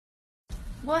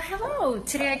Well, hello.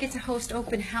 Today I get to host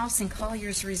open house in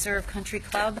Colliers Reserve Country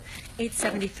Club,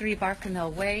 873 Barker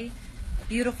Way.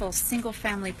 Beautiful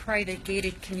single-family private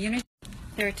gated community.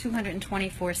 There are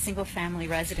 224 single-family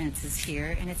residences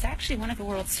here, and it's actually one of the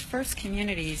world's first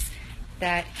communities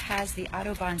that has the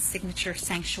Audubon Signature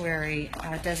Sanctuary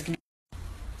designation.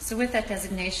 So with that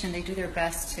designation, they do their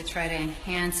best to try to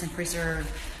enhance and preserve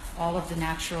all of the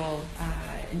natural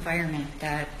environment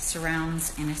that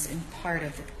surrounds and is in part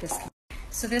of this community.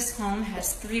 So this home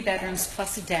has 3 bedrooms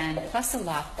plus a den, plus a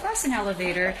loft, plus an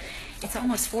elevator. It's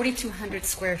almost 4,200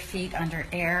 square feet under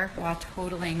air while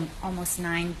totaling almost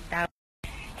 9,000.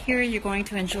 Here you're going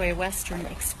to enjoy western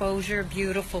exposure,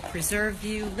 beautiful preserve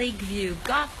view, lake view,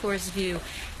 golf course view,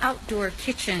 outdoor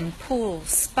kitchen, pool,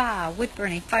 spa, wood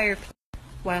burning fireplace.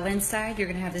 While inside you're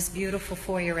going to have this beautiful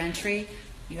foyer entry.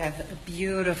 You have a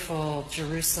beautiful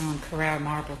Jerusalem Carrara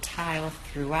marble tile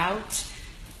throughout,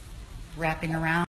 wrapping around.